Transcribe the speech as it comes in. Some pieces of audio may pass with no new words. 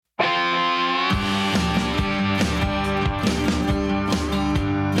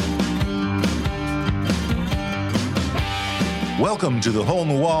Welcome to the Hole in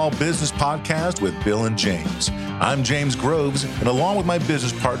the Wall Business Podcast with Bill and James. I'm James Groves, and along with my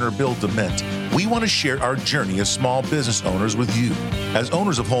business partner, Bill Dement, we want to share our journey as small business owners with you. As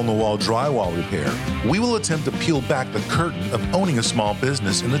owners of Hole in the Wall Drywall Repair, we will attempt to peel back the curtain of owning a small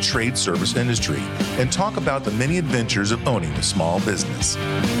business in the trade service industry and talk about the many adventures of owning a small business.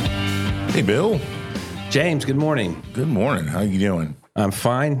 Hey, Bill. James, good morning. Good morning. How you doing? I'm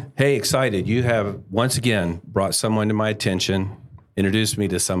fine. Hey, excited. You have once again brought someone to my attention, introduced me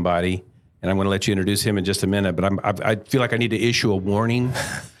to somebody, and I'm going to let you introduce him in just a minute. But I feel like I need to issue a warning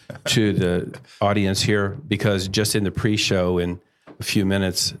to the audience here because just in the pre-show in a few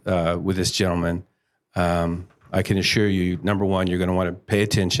minutes with this gentleman, I can assure you, number one, you're going to want to pay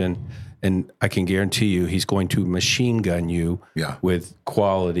attention, and I can guarantee you he's going to machine gun you with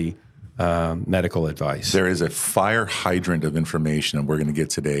quality medical advice. There is a fire hydrant of information that we're going to get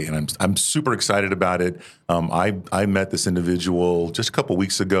today, and I'm super excited about it. I met this individual just a couple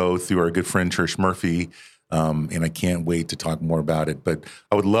weeks ago through our good friend Trish Murphy, and I can't wait to talk more about it. But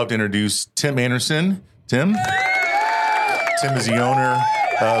I would love to introduce Tim Anderson. Tim is the owner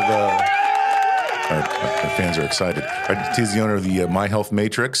of. Our fans are excited. He's the owner of the My Health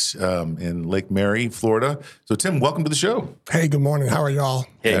Matrix in Lake Mary, Florida. So, Tim, welcome to the show. Hey, good morning. How are y'all?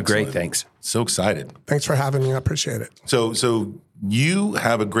 Hey, Excellent. great, thanks. So excited. Thanks for having me. I appreciate it. So you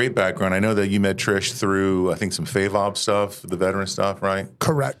have a great background. I know that you met Trish through, I think, some FAVOB stuff, the veteran stuff, right?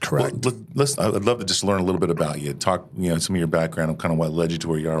 Correct. Well, I'd love to just learn a little bit about you. Talk, some of your background and kind of what led you to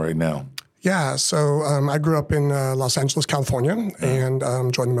where you are right now. Yeah, so I grew up in Los Angeles, California, and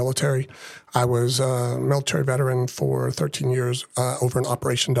joined the military. I was a military veteran for 13 years over in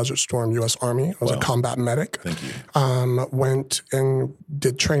Operation Desert Storm, U.S. Army. I was a combat medic. Thank you. Went and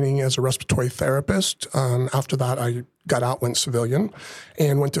did training as a respiratory therapist. After that, I got out, went civilian,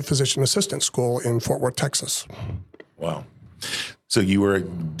 and went to physician assistant school in Fort Worth, Texas. Wow. So you were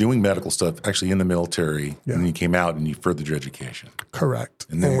doing medical stuff actually in the military, and then you came out and you furthered your education. Correct.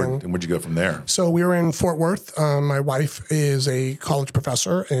 And then where'd you go from there? So we were in Fort Worth. My wife is a college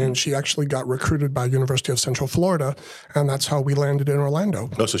professor, and she actually got recruited by University of Central Florida, and that's how we landed in Orlando.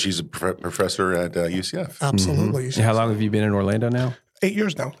 Oh, so she's a professor at UCF. Absolutely. Mm-hmm. How long have you been in Orlando now? 8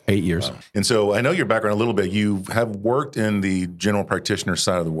 years now. 8 years. Wow. And so I know your background a little bit. You have worked in the general practitioner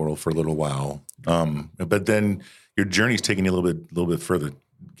side of the world for a little while, but then your journey's taking you a little bit further.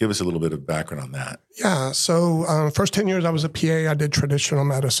 Give us a little bit of background on that. Yeah. So first 10 years I was a PA. I did traditional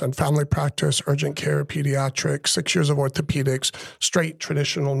medicine, family practice, urgent care, pediatrics, 6 years of orthopedics, straight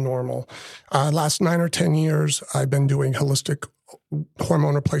traditional normal. Last 9 or 10 years, I've been doing holistic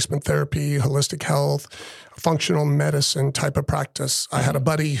hormone replacement therapy, holistic health, functional medicine type of practice. I had a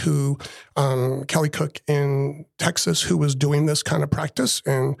buddy who, Kelly Cook in Texas, who was doing this kind of practice,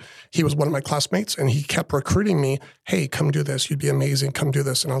 and he was one of my classmates, and he kept recruiting me, hey, come do this. You'd be amazing. Come do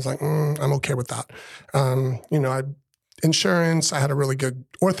this. And I was like, I'm okay with that. Insurance, I had a really good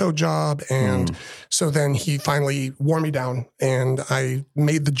ortho job. And so then he finally wore me down, and I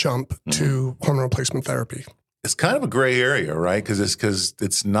made the jump to hormone replacement therapy. It's kind of a gray area, right? Because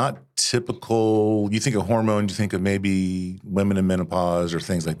it's not typical. You think of hormones, you think of maybe women in menopause or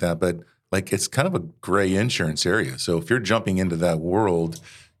things like that, but like it's kind of a gray insurance area. So if you're jumping into that world,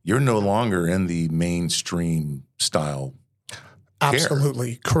 you're no longer in the mainstream style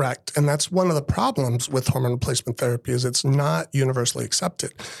Absolutely correct. And that's one of the problems with hormone replacement therapy is it's not universally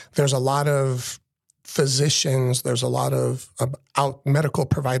accepted. There's a lot of physicians, there's a lot of medical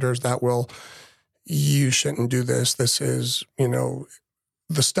providers that will, you shouldn't do this. This is,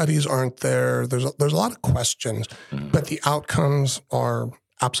 the studies aren't there. There's a lot of questions, but the outcomes are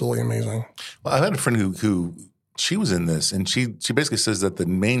absolutely amazing. Well, I had a friend who she was in this, and she basically says that the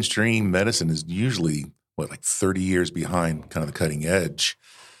mainstream medicine is usually, like 30 years behind kind of the cutting edge.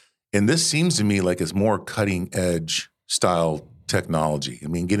 And this seems to me like it's more cutting edge style technology. I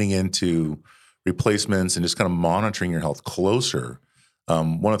mean, getting into replacements and just kind of monitoring your health closer.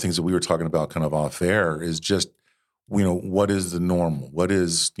 One of the things that we were talking about kind of off air is just, what is the normal? What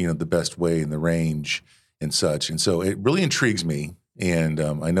is, the best way in the range and such? And so it really intrigues me. And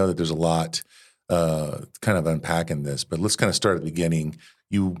I know that there's a lot kind of unpacking this, but let's kind of start at the beginning.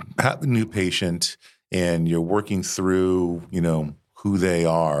 You have a new patient and you're working through, who they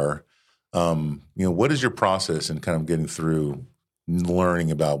are. What is your process in kind of getting through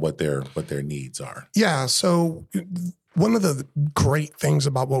learning about what their needs are? Yeah. So one of the great things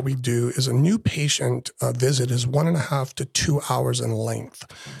about what we do is a new patient visit is 1.5 to 2 hours in length,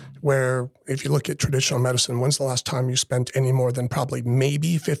 where if you look at traditional medicine, when's the last time you spent any more than probably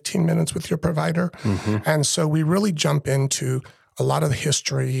maybe 15 minutes with your provider? And so we really jump into a lot of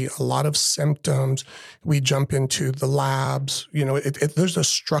history, a lot of symptoms. We jump into the labs. There's a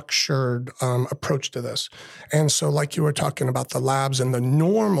structured approach to this. And so like you were talking about the labs and the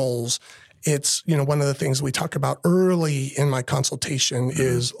normals, it's, one of the things we talk about early in my consultation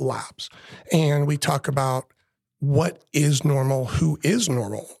is labs. And we talk about what is normal, who is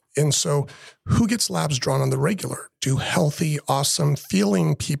normal. And so who gets labs drawn on the regular? Do healthy, awesome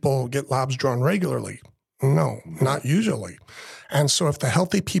feeling people get labs drawn regularly? No, not usually. And so if the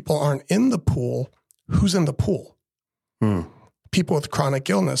healthy people aren't in the pool, who's in the pool? People with chronic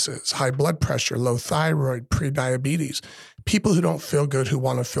illnesses, high blood pressure, low thyroid, prediabetes, people who don't feel good, who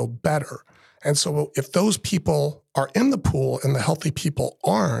want to feel better. And so if those people are in the pool and the healthy people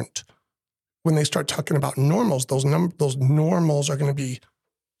aren't, when they start talking about normals, those normals are going to be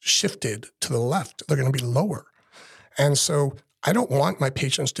shifted to the left. They're going to be lower. And so I don't want my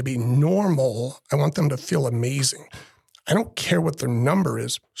patients to be normal. I want them to feel amazing. I don't care what their number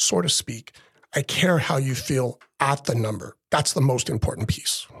is, so to speak. I care how you feel at the number. That's the most important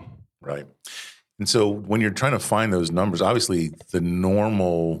piece. Right. And so when you're trying to find those numbers, obviously the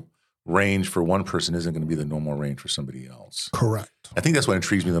normal range for one person isn't going to be the normal range for somebody else. Correct. I think that's what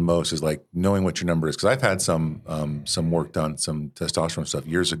intrigues me the most is like knowing what your number is. Because I've had some work done, some testosterone stuff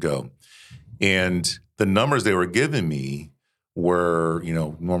years ago. And the numbers they were giving me were,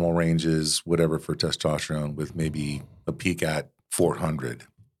 normal ranges, whatever for testosterone with maybe a peak at 400.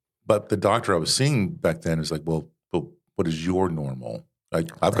 But the doctor I was seeing back then is like, well, but what is your normal?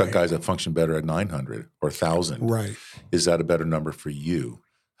 Like I've got guys that function better at 900 or 1,000. Right. Is that a better number for you?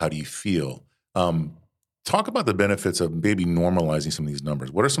 How do you feel? Talk about the benefits of maybe normalizing some of these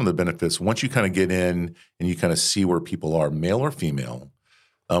numbers. What are some of the benefits once you kind of get in and you kind of see where people are, male or female?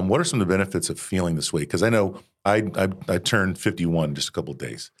 What are some of the benefits of feeling this way? Because I know I turned 51 in just a couple of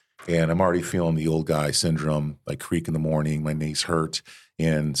days, and I'm already feeling the old guy syndrome, like creak in the morning, my knees hurt,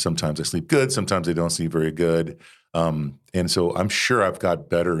 and sometimes I sleep good, sometimes I don't sleep very good. And so I'm sure I've got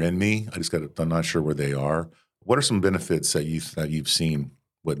better in me. I'm not sure where they are. What are some benefits that you've seen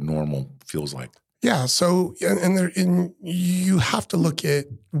what normal feels like? Yeah. So, and you have to look at,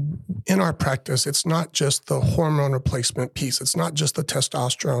 in our practice, it's not just the hormone replacement piece. It's not just the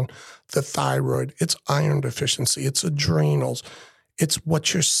testosterone, the thyroid. It's iron deficiency. It's adrenals. It's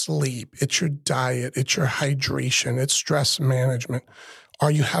what your sleep. It's your diet. It's your hydration. It's stress management. Are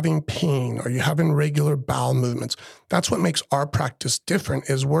you having pain? Are you having regular bowel movements? That's what makes our practice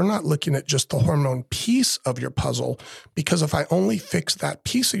different is we're not looking at just the hormone piece of your puzzle, because if I only fix that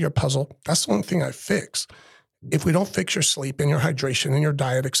piece of your puzzle, that's the only thing I fix. If we don't fix your sleep and your hydration and your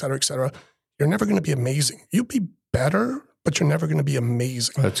diet, et cetera, you're never going to be amazing. You'll be better, but you're never going to be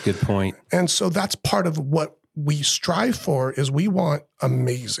amazing. That's a good point. And so that's part of what we strive for is we want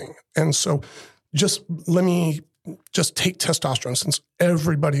amazing. And so let me take testosterone, since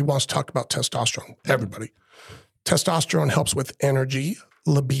everybody wants to talk about testosterone. Everybody. Testosterone helps with energy,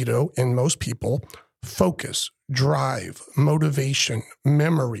 libido in most people, focus, drive, motivation,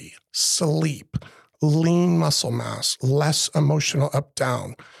 memory, sleep, lean muscle mass, less emotional up,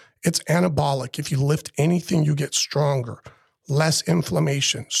 down. It's anabolic. If you lift anything, you get stronger, less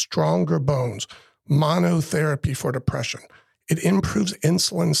inflammation, stronger bones, monotherapy for depression. It improves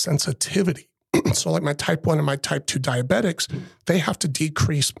insulin sensitivity. So like my type 1 and my type 2 diabetics, they have to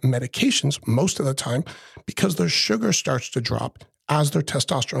decrease medications most of the time because their sugar starts to drop as their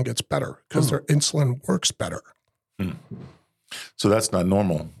testosterone gets better because their insulin works better. So that's not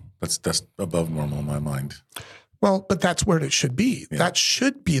normal. That's above normal in my mind. Well, but that's where it should be. Yeah. That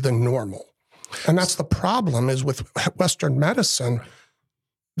should be the normal. And that's the problem is with Western medicine,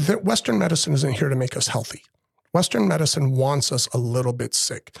 that Western medicine isn't here to make us healthy. Western medicine wants us a little bit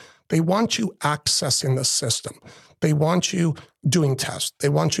sick. They want you accessing the system. They want you doing tests. They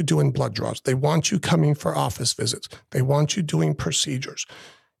want you doing blood draws. They want you coming for office visits. They want you doing procedures.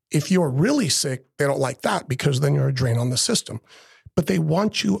 If you're really sick, they don't like that because then you're a drain on the system. But they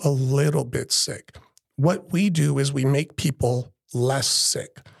want you a little bit sick. What we do is we make people less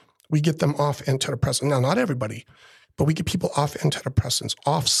sick. We get them off antidepressants. Now, not everybody, but we get people off antidepressants,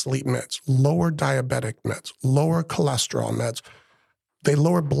 off sleep meds, lower diabetic meds, lower cholesterol meds. They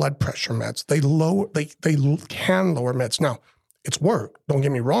lower blood pressure meds. They can lower meds. Now, it's work. Don't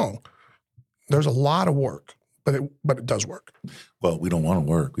get me wrong. There's a lot of work, but it does work. Well, we don't want to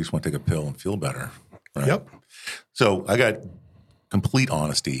work. We just want to take a pill and feel better. Right? Yep. So I got complete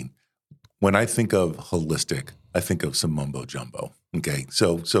honesty. When I think of holistic, I think of some mumbo jumbo. Okay.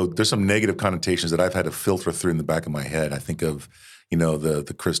 So there's some negative connotations that I've had to filter through in the back of my head. I think of,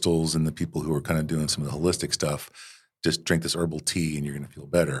 the crystals and the people who are kind of doing some of the holistic stuff. Just drink this herbal tea and you're going to feel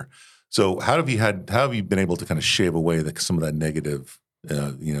better. So how have you been able to kind of shave away some of that negative,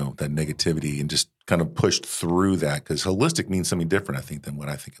 that negativity, and just kind of pushed through that? Because holistic means something different, I think, than what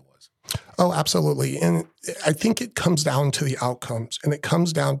I think it was. Oh, absolutely. And I think it comes down to the outcomes, and it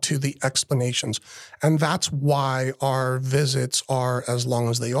comes down to the explanations. And that's why our visits are as long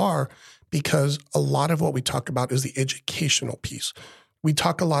as they are, because a lot of what we talk about is the educational piece. We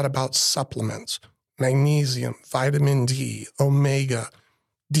talk a lot about supplements, magnesium, vitamin D, omega,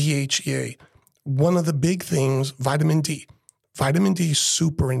 DHEA. One of the big things, vitamin D. Vitamin D is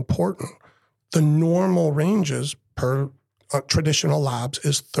super important. The normal ranges per traditional labs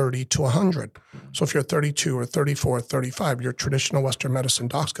is 30 to 100. So if you're 32 or 34 or 35, your traditional Western medicine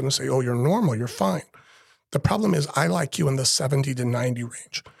doc's going to say, oh, you're normal, you're fine. The problem is I like you in the 70 to 90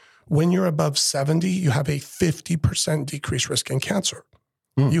 range. When you're above 70, you have a 50% decreased risk in cancer.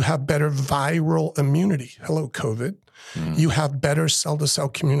 You have better viral immunity. Hello, COVID. You have better cell-to-cell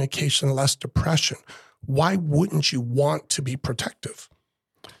communication, less depression. Why wouldn't you want to be protective?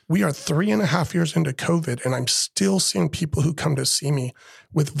 We are 3.5 years into COVID, and I'm still seeing people who come to see me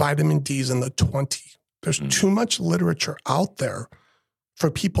with vitamin D's in the 20. There's too much literature out there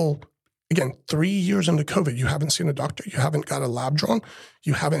for people. Again, 3 years into COVID, you haven't seen a doctor, you haven't got a lab drawn,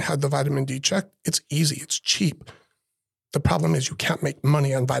 you haven't had the vitamin D checked. It's easy, it's cheap. The problem is you can't make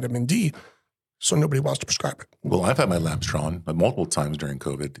money on vitamin D, so nobody wants to prescribe it. Well, I've had my labs drawn multiple times during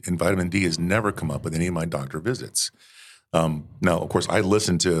COVID, and vitamin D has never come up with any of my doctor visits. Now, of course, I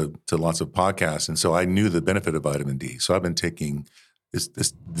listened to lots of podcasts, and so I knew the benefit of vitamin D. So I've been taking it's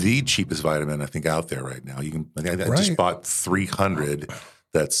the cheapest vitamin I think out there right now. I just bought 300.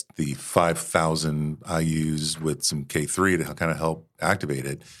 That's the 5,000 I use with some K3 to kind of help activate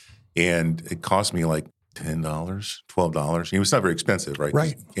it, and it cost me like $10, $12. It's not very expensive, right?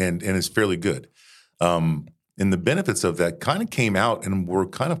 Right. And it's fairly good. And the benefits of that kind of came out and were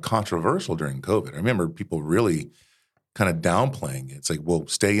kind of controversial during COVID. I remember people really kind of downplaying it. It's like, well,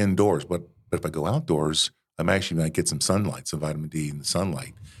 stay indoors. But if I go outdoors, I'm actually going to get some sunlight, some vitamin D in the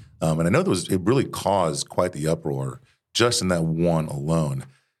sunlight. And I know it really caused quite the uproar just in that one alone.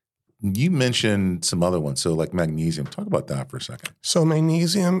 You mentioned some other ones, so like magnesium. Talk about that for a second. So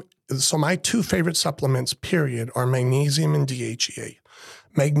magnesium, so my two favorite supplements, period, are magnesium and DHEA.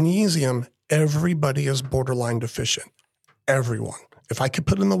 Magnesium, everybody is borderline deficient. Everyone. If I could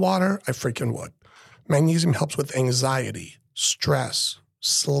put it in the water, I freaking would. Magnesium helps with anxiety, stress,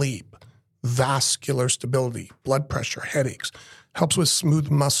 sleep, vascular stability, blood pressure, headaches, helps with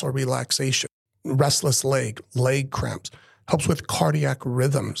smooth muscle relaxation, restless leg cramps, helps with cardiac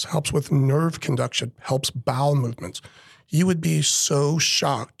rhythms, helps with nerve conduction, helps bowel movements. You would be so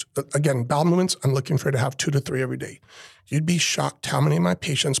shocked. Again, bowel movements, I'm looking for you to have 2 to 3 every day. You'd be shocked how many of my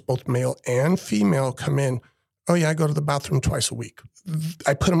patients, both male and female, come in, oh yeah, I go to the bathroom twice a week.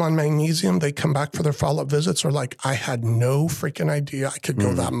 I put them on magnesium. They come back for their follow-up visits are like, I had no freaking idea I could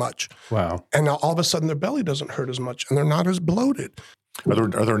go that much. Wow. And now all of a sudden their belly doesn't hurt as much and they're not as bloated. Are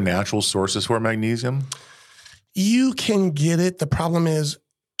there natural sources for magnesium? You can get it. The problem is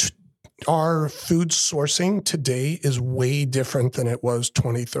our food sourcing today is way different than it was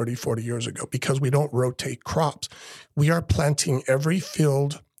 20, 30, 40 years ago because we don't rotate crops. We are planting every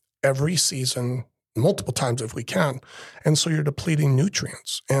field, every season, multiple times if we can. And so you're depleting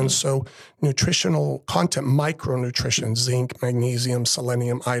nutrients. And so nutritional content, micronutrition, zinc, magnesium,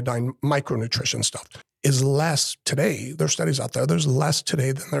 selenium, iodine, micronutrition stuff is less today. There's studies out there. There's less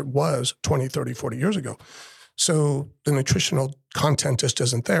today than there was 20, 30, 40 years ago. So the nutritional content just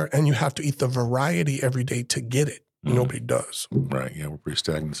isn't there. And you have to eat the variety every day to get it. Nobody does. Right. Yeah, we're pretty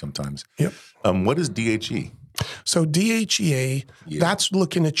stagnant sometimes. Yep. What is DHE? So DHEA, that's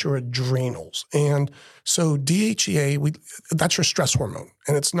looking at your adrenals. And so DHEA, that's your stress hormone.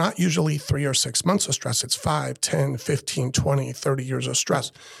 And it's not usually 3 or 6 months of stress. It's 5, 10, 15, 20, 30 years of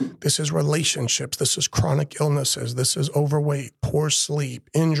stress. This is relationships. This is chronic illnesses. This is overweight, poor sleep,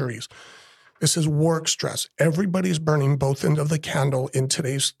 injuries. This is work stress. Everybody's burning both ends of the candle in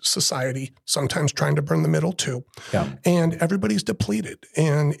today's society, sometimes trying to burn the middle too. Yeah. And everybody's depleted.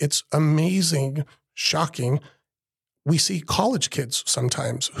 And it's amazing, shocking. We see college kids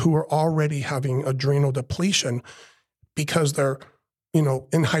sometimes who are already having adrenal depletion because they're,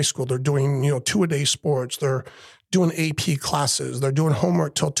 in high school, they're doing, 2-a-day sports. They're doing AP classes. They're doing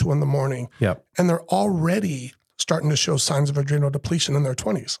homework till 2 a.m. Yep. And they're already starting to show signs of adrenal depletion in their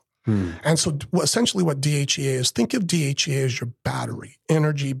 20s. And so essentially what DHEA is, think of DHEA as your battery,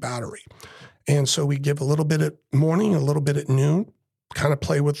 energy battery. And so we give a little bit at morning, a little bit at noon, kind of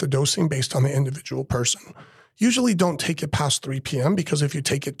play with the dosing based on the individual person. Usually don't take it past 3 p.m. because if you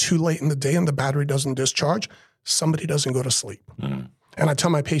take it too late in the day and the battery doesn't discharge, somebody doesn't go to sleep. And I tell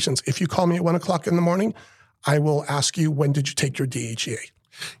my patients, if you call me at 1 o'clock in the morning, I will ask you, when did you take your DHEA?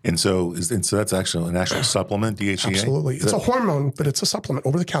 And so that's actually an actual supplement, DHEA? Absolutely. It's a hormone, but it's a supplement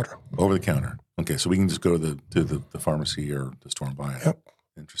over the counter. Over the counter. Okay, so we can just go to the pharmacy or the store and buy it. Yep.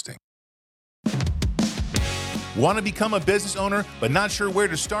 Interesting. Want to become a business owner but not sure where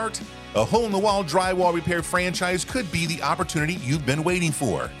to start? A hole-in-the-wall drywall repair franchise could be the opportunity you've been waiting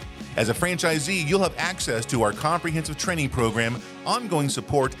for. As a franchisee, you'll have access to our comprehensive training program, ongoing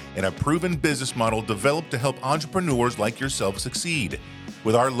support, and a proven business model developed to help entrepreneurs like yourself succeed.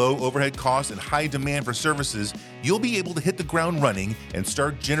 With our low overhead costs and high demand for services, you'll be able to hit the ground running and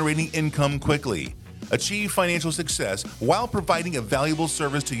start generating income quickly. Achieve financial success while providing a valuable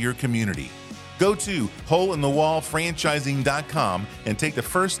service to your community. Go to holeinthewallfranchising.com and take the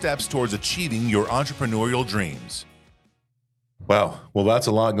first steps towards achieving your entrepreneurial dreams. Wow. Well, that's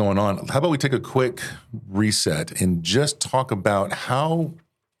a lot going on. How about we take a quick reset and just talk about how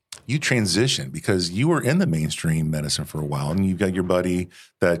you transitioned, because you were in the mainstream medicine for a while and you've got your buddy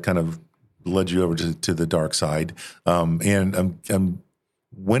that kind of led you over to the dark side. When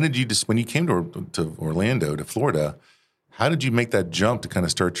you came to Orlando, to Florida, how did you make that jump to kind of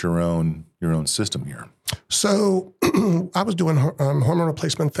start your own system here? So I was doing hormone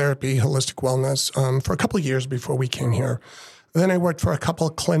replacement therapy, holistic wellness for a couple of years before we came here. Then I worked for a couple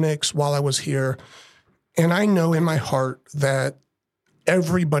of clinics while I was here. And I know in my heart that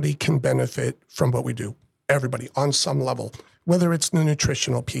everybody can benefit from what we do. Everybody on some level, whether it's the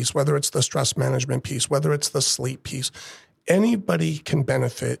nutritional piece, whether it's the stress management piece, whether it's the sleep piece, anybody can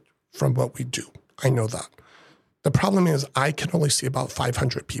benefit from what we do. I know that. The problem is I can only see about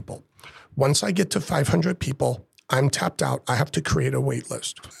 500 people. Once I get to 500 people, I'm tapped out. I have to create a wait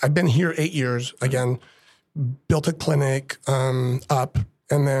list. I've been here 8 years, again, built a clinic up,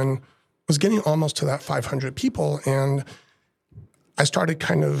 and then was getting almost to that 500 people. And I started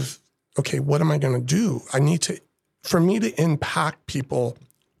kind of, okay, what am I going to do? For me to impact people,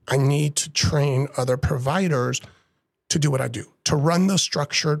 I need to train other providers to do what I do, to run the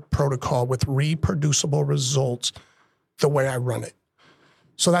structured protocol with reproducible results the way I run it.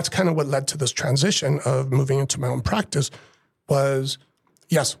 So that's kind of what led to this transition of moving into my own practice was,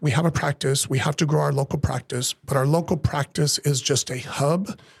 yes, we have a practice. We have to grow our local practice, but our local practice is just a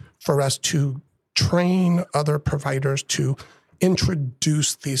hub for us to train other providers to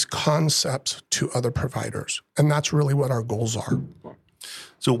introduce these concepts to other providers. And that's really what our goals are.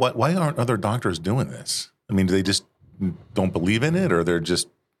 So why aren't other doctors doing this? I mean, do they just don't believe in it, or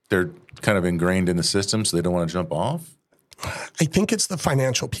they're kind of ingrained in the system so they don't want to jump off? I think it's the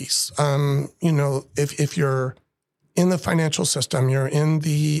financial piece. If you're in the financial system, you're in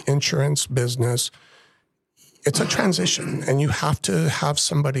the insurance business, it's a transition, and you have to have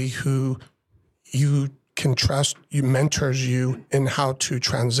somebody who you can trust, mentors you in how to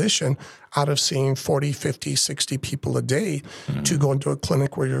transition out of seeing 40, 50, 60 people a day to go into a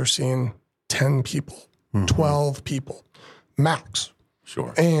clinic where you're seeing 10 people, 12 people, max.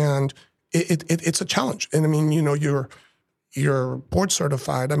 Sure. And it's a challenge. And I mean, you're board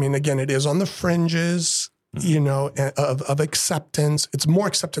certified. I mean, again, it is on the fringes, of acceptance. It's more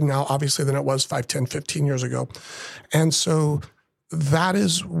accepted now, obviously, than it was 5, 10, 15 years ago. And so that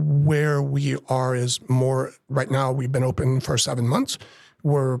is where we are is more right now. We've been open for 7 months.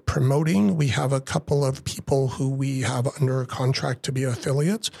 We're promoting. We have a couple of people who we have under contract to be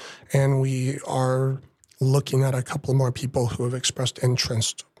affiliates, and we are looking at a couple more people who have expressed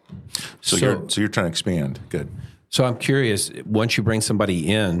interest. So you're trying to expand. Good. So I'm curious, once you bring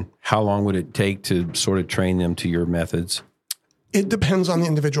somebody in, how long would it take to sort of train them to your methods? It depends on the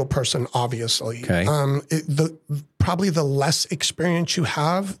individual person, obviously. Okay. Probably the less experience you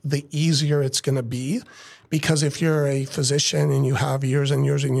have, the easier it's going to be. Because if you're a physician and you have years and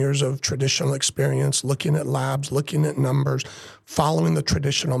years and years of traditional experience, looking at labs, looking at numbers, following the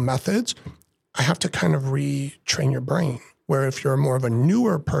traditional methods, I have to kind of retrain your brain. Where if you're more of a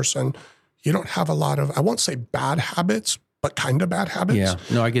newer person, you don't have a lot of, I won't say bad habits, but kind of bad habits. Yeah,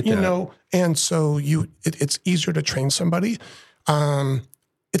 no, I get that. And so it's easier to train somebody.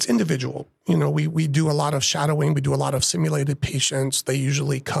 It's individual. We do a lot of shadowing. We do a lot of simulated patients. They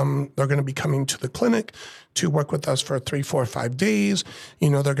usually they're going to be coming to the clinic to work with us for 3, 4, 5 days.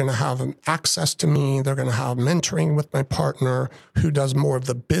 They're going to have access to me. They're going to have mentoring with my partner who does more of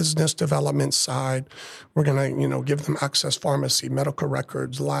the business development side. We're going to, give them access pharmacy, medical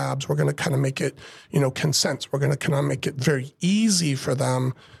records, labs. We're going to kind of make it, consents. We're going to kind of make it very easy for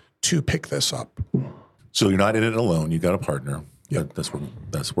them to pick this up. So you're not in it alone. You got a partner. Yep.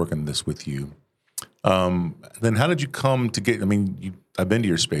 That's working this with you. Then how did you come to get, I've been to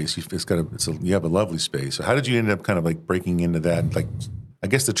your space. You have a lovely space. So how did you end up kind of like breaking into that? Like, I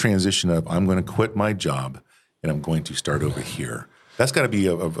guess the transition of I'm going to quit my job and I'm going to start over here. That's got to be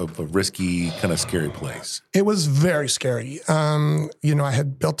a risky, kind of scary place. It was very scary. I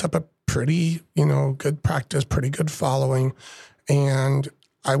had built up a pretty, good practice, pretty good following. And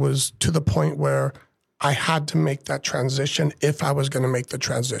I was to the point where I had to make that transition if I was going to make the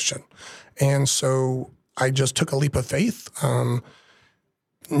transition. And so I just took a leap of faith.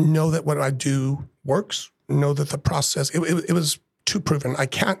 Know that what I do works. Know that the process, it was too proven. I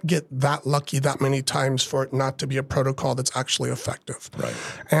can't get that lucky that many times for it not to be a protocol that's actually effective. Right.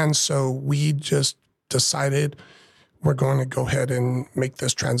 And so we just decided we're going to go ahead and make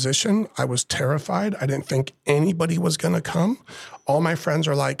this transition. I was terrified. I didn't think anybody was going to come. All my friends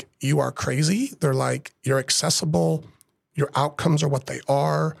are like, you are crazy. They're like, you're accessible. Your outcomes are what they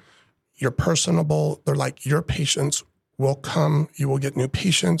are. You're personable. They're like, your patients will come. You will get new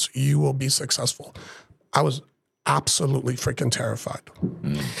patients. You will be successful. I was absolutely freaking terrified.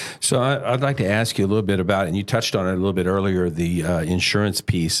 So I'd like to ask you a little bit about, and you touched on it a little bit earlier, the insurance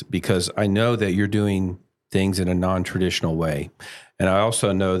piece, because I know that you're doing things in a non-traditional way. And I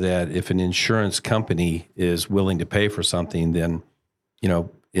also know that if an insurance company is willing to pay for something, then,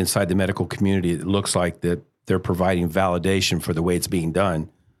 inside the medical community, it looks like that they're providing validation for the way it's being done.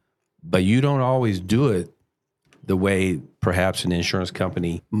 But you don't always do it the way perhaps an insurance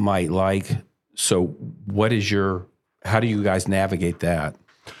company might like. So how do you guys navigate that?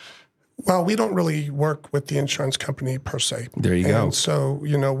 Well, we don't really work with the insurance company per se. There you go. So,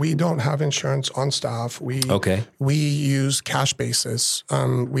 we don't have insurance on staff. We use cash basis.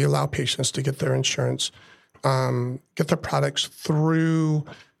 We allow patients to get their insurance, get their products through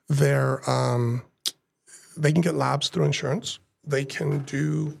their, they can get labs through insurance. They can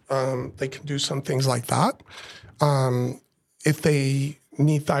do some things like that. If they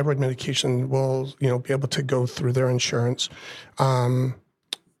need thyroid medication, we'll be able to go through their insurance.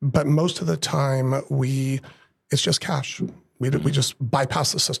 But most of the time, it's just cash. We just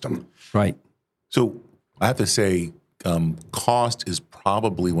bypass the system. Right. So I have to say, cost is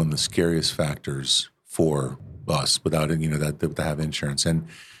probably one of the scariest factors for us without that to have insurance.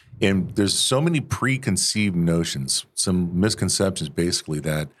 And there's so many preconceived notions, some misconceptions, basically,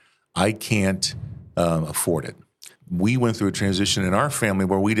 that I can't afford it. We went through a transition in our family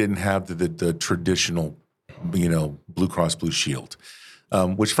where we didn't have the traditional, Blue Cross Blue Shield,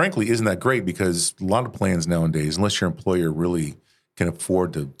 which frankly isn't that great because a lot of plans nowadays, unless your employer really can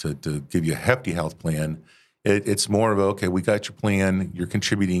afford to give you a hefty health plan, it's more of okay, we got your plan, you're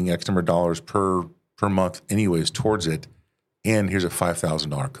contributing X number of dollars per month anyways towards it, and here's a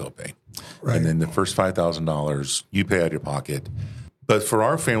 $5,000 copay. Right. And then the first $5,000 you pay out of your pocket. But for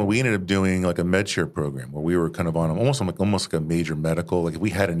our family, we ended up doing like a MedShare program where we were kind of on almost like a major medical. Like if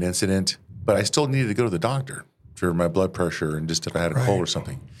we had an incident, but I still needed to go to the doctor for my blood pressure and just if I had a cold or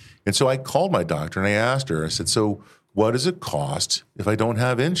something. And so I called my doctor and I asked her, I said, so what does it cost if I don't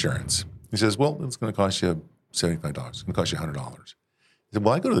have insurance? He says, well, it's going to cost you $75. It's going to cost you $100. I said,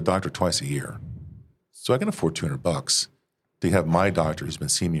 well, I go to the doctor twice a year, so I can afford $200 to have my doctor who's been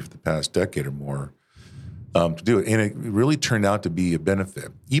seeing me for the past decade or more to do it. And it really turned out to be a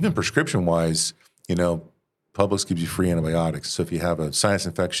benefit. Even prescription-wise, Publix gives you free antibiotics. So if you have a sinus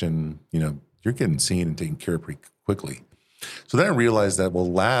infection, you're getting seen and taken care of pretty quickly. So then I realized that,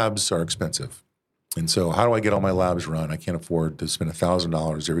 labs are expensive. And so how do I get all my labs run? I can't afford to spend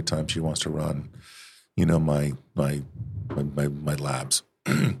 $1,000 every time she wants to run, my labs.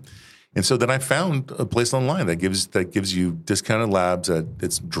 And so then I found a place online that gives you discounted labs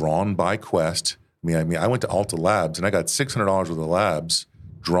it's drawn by Quest. I mean, I went to Alta Labs and I got $600 worth of labs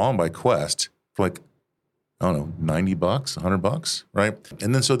drawn by Quest for like, I don't know, $90, $100, right?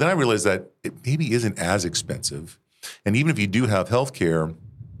 And then I realized that it maybe isn't as expensive. And even if you do have healthcare,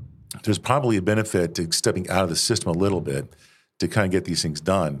 there's probably a benefit to stepping out of the system a little bit to kind of get these things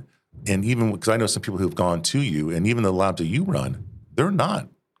done. And even because I know some people who've gone to you, and even the labs that you run, they're not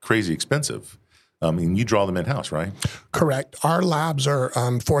crazy expensive. I mean, you draw them in-house, right? Correct. Our labs are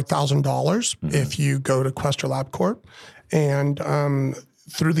 $4,000 if you go to Quest or LabCorp. And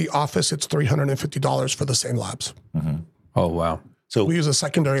through the office, it's $350 for the same labs. Mm-hmm. Oh, wow. So we use a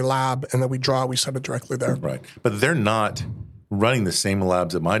secondary lab, and then we set it directly there. Right. But they're not running the same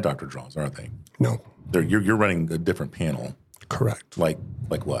labs that my doctor draws, aren't they? No. You're running a different panel. Correct. Like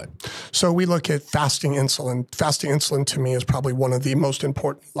what? So we look at fasting insulin. Fasting insulin to me is probably one of the most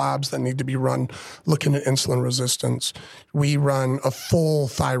important labs that need to be run looking at insulin resistance. We run a full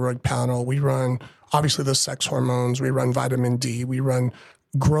thyroid panel. We run, obviously, the sex hormones. We run vitamin D. We run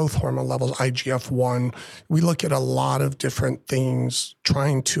growth hormone levels, IGF-1. We look at a lot of different things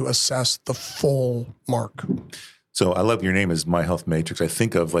trying to assess the full mark. So I love your name is My Health Matrix. I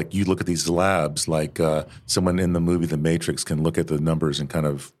think of like you look at these labs like someone in the movie The Matrix can look at the numbers and kind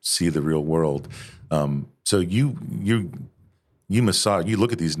of see the real world. So you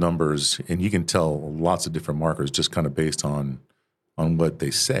look at these numbers and you can tell lots of different markers just kind of based on what they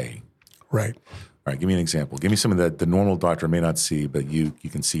say. Right. All right, give me an example. Give me some of that the normal doctor may not see, but you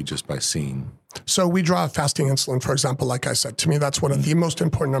can see just by seeing. So we draw fasting insulin, for example, like I said. To me, that's one of the most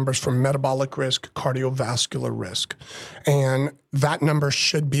important numbers for metabolic risk, cardiovascular risk. And that number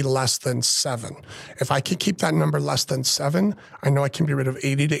should be less than 7. If I can keep that number less than 7, I know I can be rid of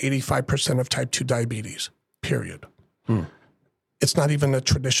 80 to 85% of type 2 diabetes, period. It's not even a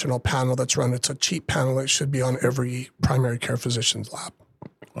traditional panel that's run. It's a cheap panel that should be on every primary care physician's lab.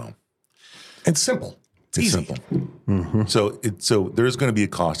 Wow. It's simple. It's easy. Simple. Mm-hmm. So there's going to be a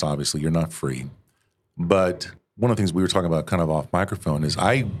cost. Obviously, you're not free. But one of the things we were talking about, kind of off microphone, is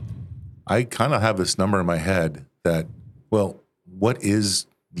I kind of have this number in my head that, well, what is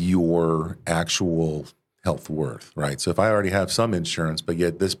your actual health worth, right? So if I already have some insurance, but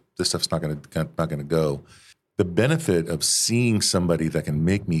yet this stuff's not going to go. The benefit of seeing somebody that can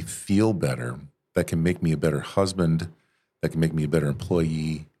make me feel better, that can make me a better husband, that can make me a better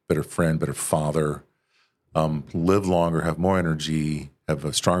employee, better friend, better father, live longer, have more energy, have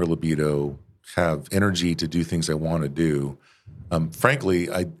a stronger libido, have energy to do things I want to do. Frankly,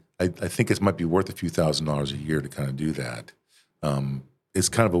 I think it might be worth a few $1,000s a year to kind of do that. It's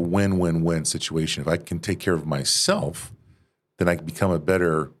kind of a win-win-win situation. If I can take care of myself, then I can become a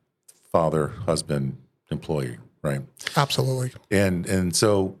better father, husband, employee, right? Absolutely. And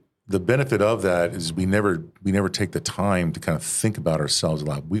so the benefit of that is we never take the time to kind of think about ourselves a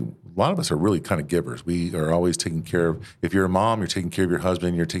lot. A lot of us are really kind of givers. We are always taking care of, if you're a mom, you're taking care of your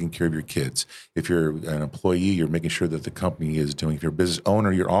husband, you're taking care of your kids. If you're an employee, you're making sure that the company is doing, if you're a business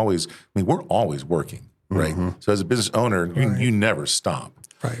owner, we're always working, right? Mm-hmm. So as a business owner, you never stop.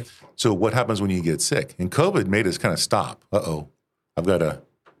 Right. So what happens when you get sick? And COVID made us kind of stop. I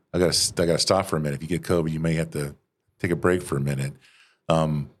got to stop for a minute. If you get COVID, you may have to take a break for a minute.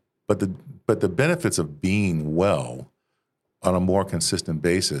 But the benefits of being well on a more consistent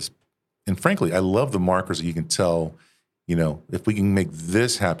basis, and frankly, I love the markers that you can tell, if we can make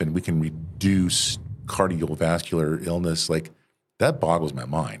this happen, we can reduce cardiovascular illness. Like that boggles my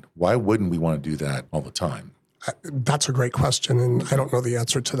mind. Why wouldn't we want to do that all the time? That's a great question, and I don't know the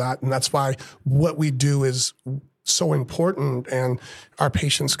answer to that. And that's why what we do is so important. And our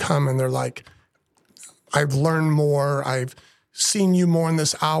patients come and they're like, I've learned more. I've seen you more in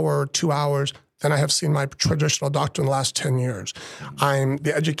this hour or 2 hours than I have seen my traditional doctor in the last 10 years. I'm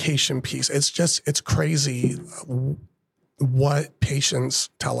the education piece. It's crazy what patients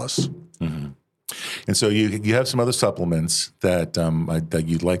tell us. Mm-hmm. And so you have some other supplements that that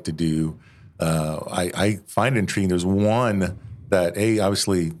you'd like to do. I find intriguing. There's one that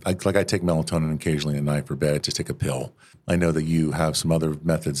obviously, I take melatonin occasionally at night for bed, just take a pill. I know that you have some other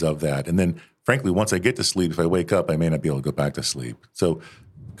methods of that. And then frankly, once I get to sleep, if I wake up, I may not be able to go back to sleep. So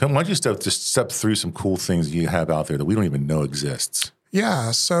why don't you step through some cool things you have out there that we don't even know exists?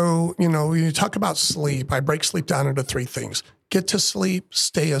 Yeah. So, when you talk about sleep, I break sleep down into 3 things. Get to sleep,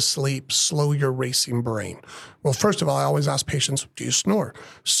 stay asleep, slow your racing brain. Well, first of all, I always ask patients, do you snore?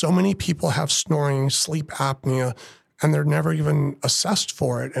 So many people have snoring, sleep apnea, and they're never even assessed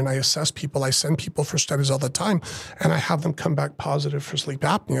for it. And I assess people, I send people for studies all the time, and I have them come back positive for sleep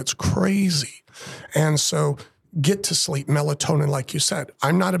apnea. It's crazy. And so get to sleep, melatonin, like you said.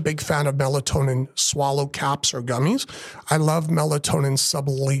 I'm not a big fan of melatonin swallow caps or gummies. I love melatonin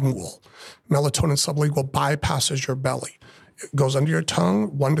sublingual. Melatonin sublingual bypasses your belly. It goes under your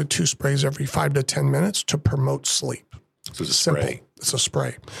tongue, 1 to 2 sprays every 5 to 10 minutes to promote sleep. So it's a Simple. spray. It's a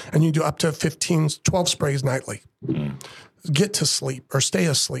spray. And you do up to 12 sprays nightly. Mm. Get to sleep or stay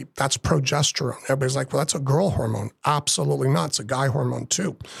asleep. That's progesterone. Everybody's like, well, that's a girl hormone. Absolutely not. It's a guy hormone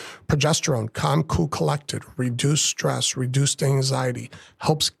too. Progesterone, calm, cool, collected, reduce stress, reduced anxiety,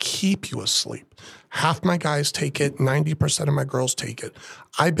 helps keep you asleep. Half my guys take it. 90% of my girls take it.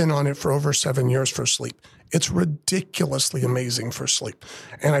 I've been on it for over 7 years for sleep. It's ridiculously amazing for sleep.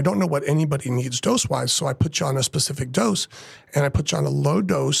 And I don't know what anybody needs dose-wise, so I put you on a specific dose, and I put you on a low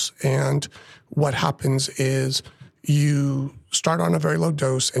dose, and what happens is you start on a very low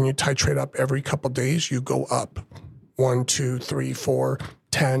dose, and you titrate up every couple of days. You go up 1, 2, 3, 4,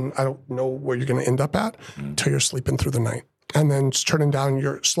 10. I don't know where you're going to end up at until you're sleeping through the night. And then slowing down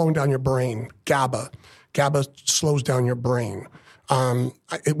your brain, GABA. GABA slows down your brain.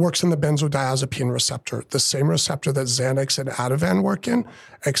 It works in the benzodiazepine receptor, the same receptor that Xanax and Ativan work in,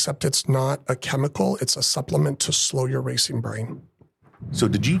 except it's not a chemical. It's a supplement to slow your racing brain. So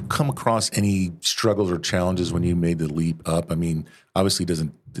did you come across any struggles or challenges when you made the leap up? I mean, obviously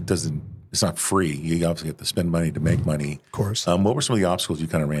it's not free. You obviously have to spend money to make money. Of course. What were some of the obstacles you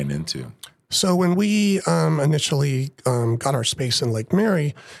kind of ran into? So when we initially got our space in Lake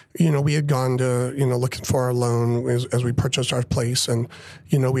Mary, we had gone to, looking for our loan as we purchased our place. And,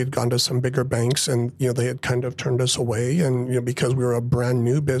 we had gone to some bigger banks and, they had kind of turned us away. And, because we were a brand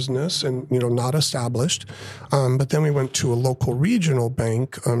new business and, not established. But then we went to a local regional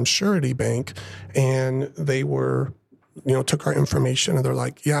bank, Surety Bank, and they were, took our information and they're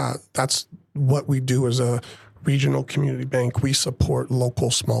like, yeah, that's what we do as a regional community bank. We support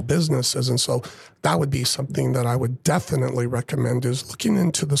local small businesses. And so that would be something that I would definitely recommend, is looking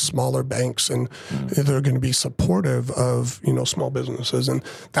into the smaller banks, and they're going to be supportive of, small businesses. And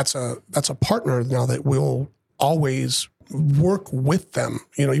that's a partner now that will always work with them,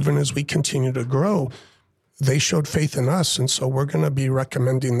 even as we continue to grow. They showed faith in us, and so we're going to be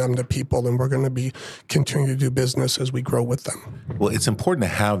recommending them to people, and we're going to be continuing to do business as we grow with them. Well, it's important to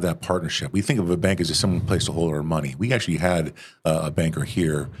have that partnership. We think of a bank as just some place to hold our money. We actually had a banker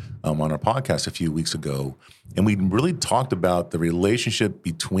here on our podcast a few weeks ago, and we really talked about the relationship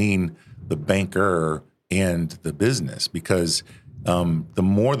between the banker and the business, because the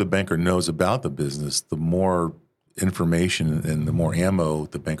more the banker knows about the business, the more information and the more ammo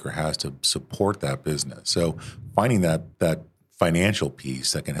the banker has to support that business. So finding that financial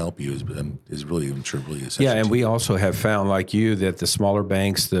piece that can help you is really, I'm sure, really essential. Yeah, and we also have found, like you, that the smaller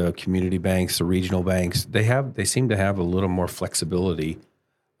banks, the community banks, the regional banks, they seem to have a little more flexibility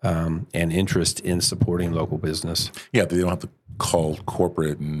and interest in supporting local business. Yeah, they don't have to call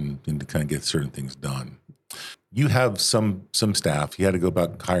corporate and to kind of get certain things done. You have some staff. You had to go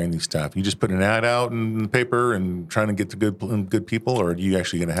about hiring these staff. You just put an ad out in the paper and trying to get to good people, or are you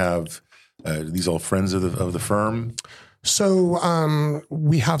actually going to have these all friends of the firm? So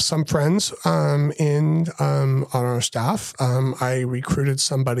we have some friends on our staff. I recruited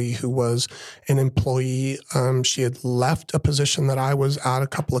somebody who was an employee. She had left a position that I was at a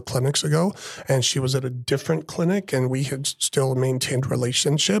couple of clinics ago, and she was at a different clinic, and we had still maintained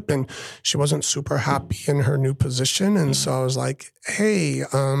relationship, and she wasn't super happy in her new position. And so I was like, hey,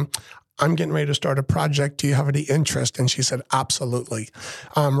 I'm getting ready to start a project. Do you have any interest? And she said, absolutely.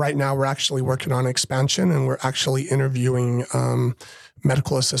 Right now, we're actually working on expansion, and we're actually interviewing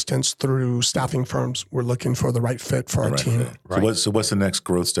medical assistants through staffing firms. We're looking for the right fit for our team. Right. So what's the next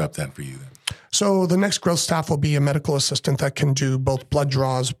growth step then for you then? So the next growth staff will be a medical assistant that can do both blood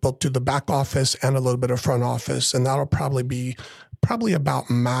draws, both do the back office and a little bit of front office. And that'll probably be about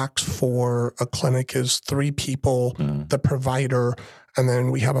max for a clinic is 3 people, the provider, and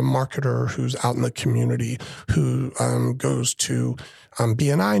then we have a marketer who's out in the community who goes to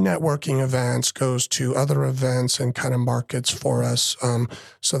BNI networking events, goes to other events and kind of markets for us.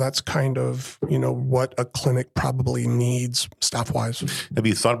 So that's kind of, what a clinic probably needs staff-wise. Have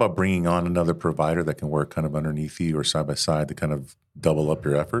you thought about bringing on another provider that can work kind of underneath you or side by side to kind of double up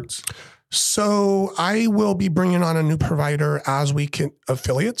your efforts? So I will be bringing on a new provider as we can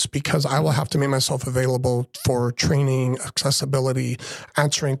affiliates, because I will have to make myself available for training, accessibility,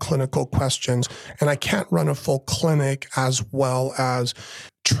 answering clinical questions. And I can't run a full clinic as well as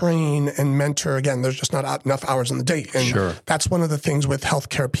train and mentor. Again, there's just not enough hours in the day. And that's one of the things with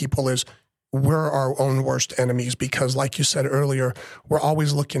healthcare people is we're our own worst enemies, because like you said earlier, we're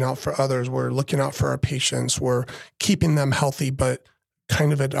always looking out for others. We're looking out for our patients. We're keeping them healthy, but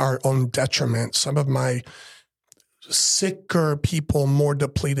kind of at our own detriment. Some of my sicker people, more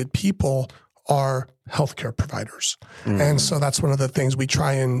depleted people are healthcare providers. And so that's one of the things we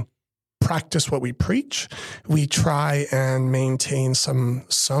try and practice what we preach. We try and maintain some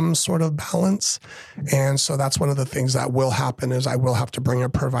sort of balance. And so that's one of the things that will happen is I will have to bring a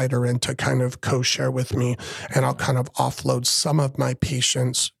provider in to kind of co-share with me, and I'll kind of offload some of my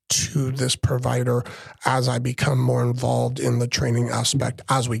patients to this provider as I become more involved in the training aspect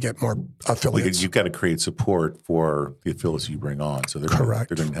as we get more affiliates. You've got to create support for the affiliates you bring on. So they're going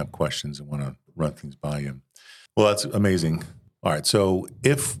to have questions and want to run things by you. Well, that's amazing. All right. So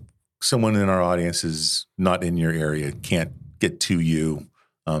if someone in our audience is not in your area, can't get to you,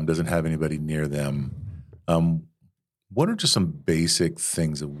 doesn't have anybody near them, what are just some basic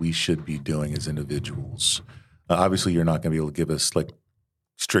things that we should be doing as individuals? Obviously, you're not going to be able to give us like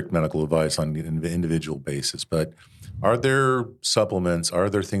strict medical advice on an individual basis, but are there supplements? Are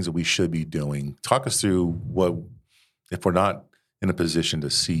there things that we should be doing? Talk us through what, if we're not in a position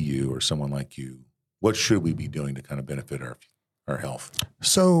to see you or someone like you, what should we be doing to kind of benefit our health?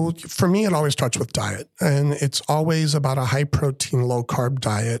 So for me, it always starts with diet, and it's always about a high protein, low carb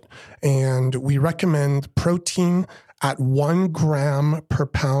diet. And we recommend protein at 1 gram per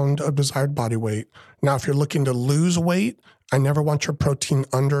pound of desired body weight. Now, if you're looking to lose weight, I never want your protein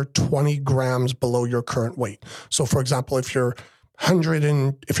under 20 grams below your current weight. So for example, if you're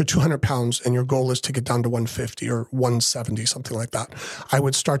 200 pounds and your goal is to get down to 150 or 170, something like that, I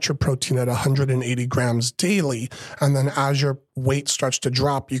would start your protein at 180 grams daily. And then as your weight starts to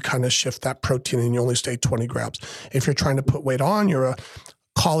drop, you kind of shift that protein and you only stay 20 grams. If you're trying to put weight on, you're a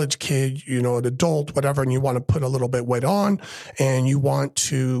college kid, an adult, whatever, and you want to put a little bit weight on and you want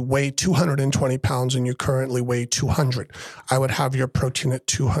to weigh 220 pounds and you currently weigh 200, I would have your protein at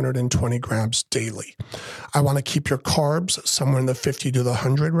 220 grams daily. I want to keep your carbs somewhere in the 50 to the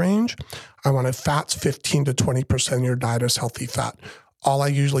 100 range. I want to fats 15 to 20% of your diet as healthy fat. All I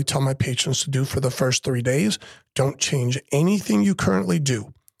usually tell my patients to do for the first 3 days, don't change anything you currently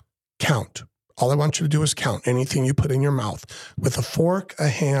do. Count. All I want you to do is count anything you put in your mouth with a fork, a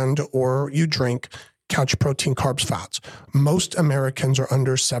hand, or you drink. Count your protein, carbs, fats. Most Americans are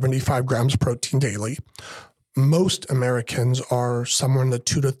under 75 grams protein daily. Most Americans are somewhere in the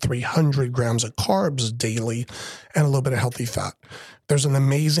 200 to 300 grams of carbs daily and a little bit of healthy fat. There's an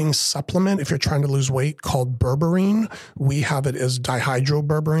amazing supplement if you're trying to lose weight called berberine. We have it as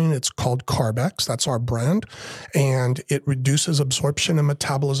dihydroberberine. It's called Carbex. That's our brand. And it reduces absorption and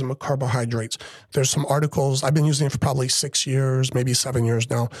metabolism of carbohydrates. There's some articles, I've been using it for probably 6 years, maybe 7 years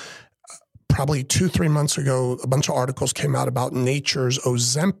now. Probably 2-3 months ago, a bunch of articles came out about Nature's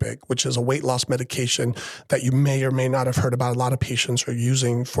Ozempic, which is a weight loss medication that you may or may not have heard about. A lot of patients are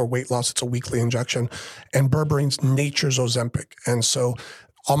using for weight loss. It's a weekly injection. And berberine's Nature's Ozempic. And so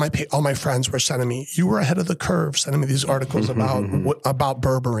all my friends were sending me, you were ahead of the curve, sending me these articles about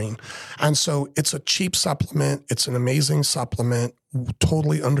berberine. And so it's a cheap supplement. It's an amazing supplement,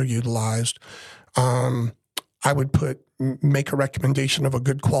 totally underutilized. I would make a recommendation of a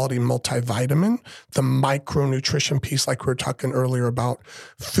good quality multivitamin, the micronutrition piece, like we were talking earlier about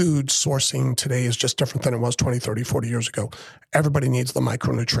food sourcing today is just different than it was 20, 30, 40 years ago. Everybody needs the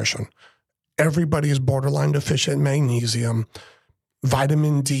micronutrition. Everybody is borderline deficient in magnesium.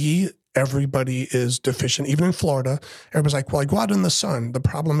 Vitamin D, everybody is deficient. Even in Florida, everybody's like, well, I go out in the sun. The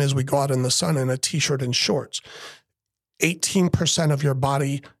problem is we go out in the sun in a t-shirt and shorts. 18% of your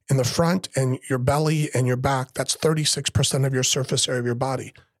body in the front and your belly and your back, that's 36% of your surface area of your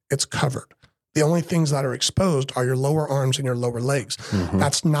body. It's covered. The only things that are exposed are your lower arms and your lower legs. Mm-hmm.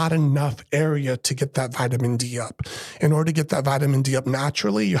 That's not enough area to get that vitamin D up. In order to get that vitamin D up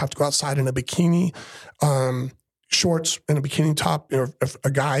naturally, you have to go outside in a bikini, shorts and a bikini top,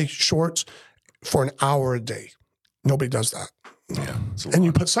 a guy shorts for an hour a day. Nobody does that. Yeah, and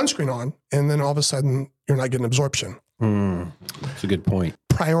you put sunscreen on and then all of a sudden you're not getting absorption. That's a good point.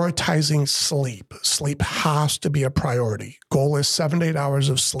 Prioritizing sleep. Sleep has to be a priority. Goal is 7 to 8 hours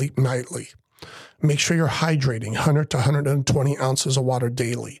of sleep nightly. Make sure you're hydrating 100 to 120 ounces of water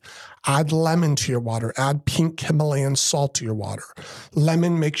daily. Add lemon to your water. Add pink Himalayan salt to your water.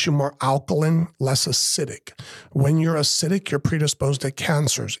 Lemon makes you more alkaline, less acidic. When you're acidic, you're predisposed to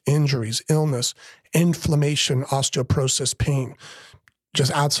cancers, injuries, illness, inflammation, osteoporosis, pain.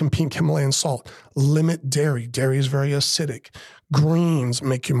 Just add some pink Himalayan salt. Limit dairy. Dairy is very acidic. Greens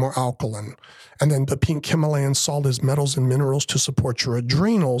make you more alkaline. And then the pink Himalayan salt is metals and minerals to support your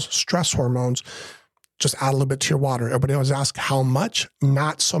adrenals, stress hormones. Just add a little bit to your water. Everybody always asks how much?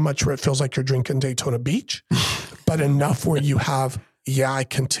 Not so much where it feels like you're drinking Daytona Beach, but enough where you have, I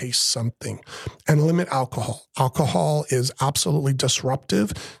can taste something. And limit alcohol. Alcohol is absolutely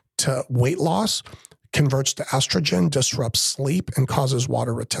disruptive to weight loss, converts to estrogen, disrupts sleep, and causes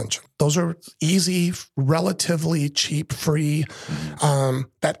water retention. Those are easy, relatively cheap, free,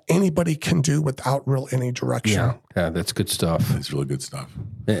 that anybody can do without any direction. Yeah, that's good stuff. That's really good stuff.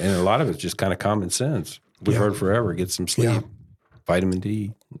 And a lot of it's just kind of common sense. We've heard forever, get some sleep, vitamin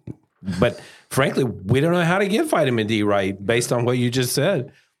D. But frankly, we don't know how to get vitamin D right based on what you just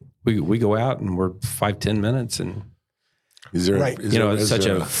said. We go out and we're 5-10 minutes and is there, right. Is such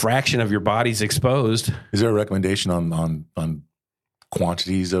a fraction of your body's exposed. Is there a recommendation on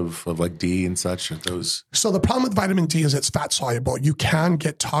quantities of like D and such? Those? So the problem with vitamin D is it's fat soluble. You can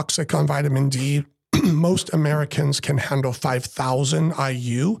get toxic on vitamin D. Most Americans can handle 5,000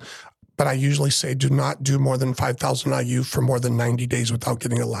 IU, but I usually say do not do more than 5,000 IU for more than 90 days without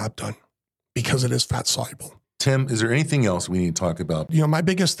getting a lab done because it is fat soluble. Tim, is there anything else we need to talk about? My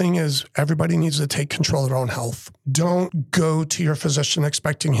biggest thing is everybody needs to take control of their own health. Don't go to your physician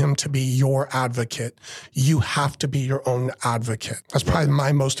expecting him to be your advocate. You have to be your own advocate. That's probably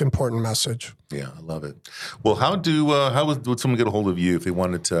my most important message. Yeah, I love it. Well, how would someone get a hold of you if they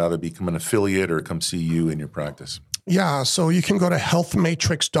wanted to either become an affiliate or come see you in your practice? Yeah, so you can go to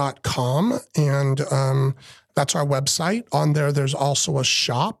healthmatrix.com and that's our website. On there, there's also a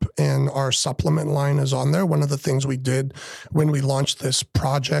shop, and our supplement line is on there. One of the things we did when we launched this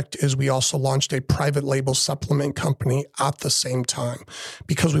project is we also launched a private label supplement company at the same time,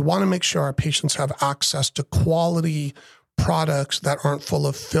 because we want to make sure our patients have access to quality products that aren't full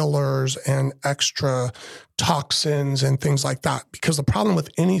of fillers and extra toxins and things like that. Because the problem with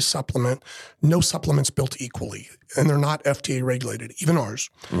any supplement, no supplement's built equally, and they're not FDA regulated, even ours.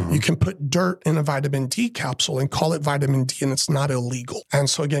 Mm-hmm. You can put dirt in a vitamin D capsule and call it vitamin D, and it's not illegal. And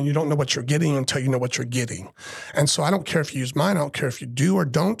so again, you don't know what you're getting until you know what you're getting. And so I don't care if you use mine. I don't care if you do or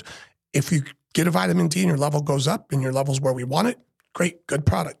don't. If you get a vitamin D and your level goes up and your level's where we want it, great, good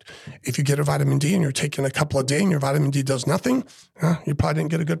product. If you get a vitamin D and you're taking a couple a day and your vitamin D does nothing, you probably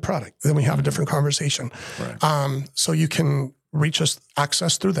didn't get a good product. Then we have a different conversation. Right. So you can reach us,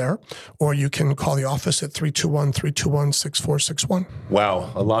 access through there, or you can call the office at 321-321-6461.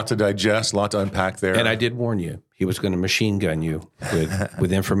 Wow, a lot to digest, a lot to unpack there. And I did warn you, he was going to machine gun you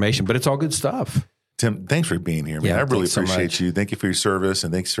with information, but it's all good stuff. Tim, thanks for being here, man. Yeah, I really appreciate you. Thank you for your service,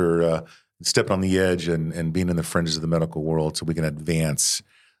 and thanks for stepping on the edge and being in the fringes of the medical world so we can advance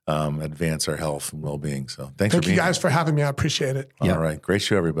our health and well-being. So thank you guys for having me. I appreciate it. All right. Great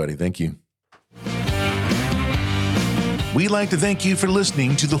show, everybody. Thank you. We'd like to thank you for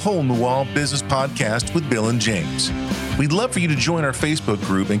listening to the Hole in the Wall Business Podcast with Bill and James. We'd love for you to join our Facebook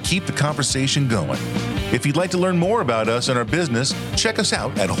group and keep the conversation going. If you'd like to learn more about us and our business, check us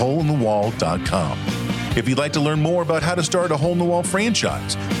out at holeinthewall.com. If you'd like to learn more about how to start a Hole in the Wall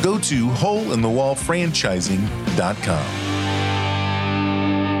franchise, go to holeinthewallfranchising.com.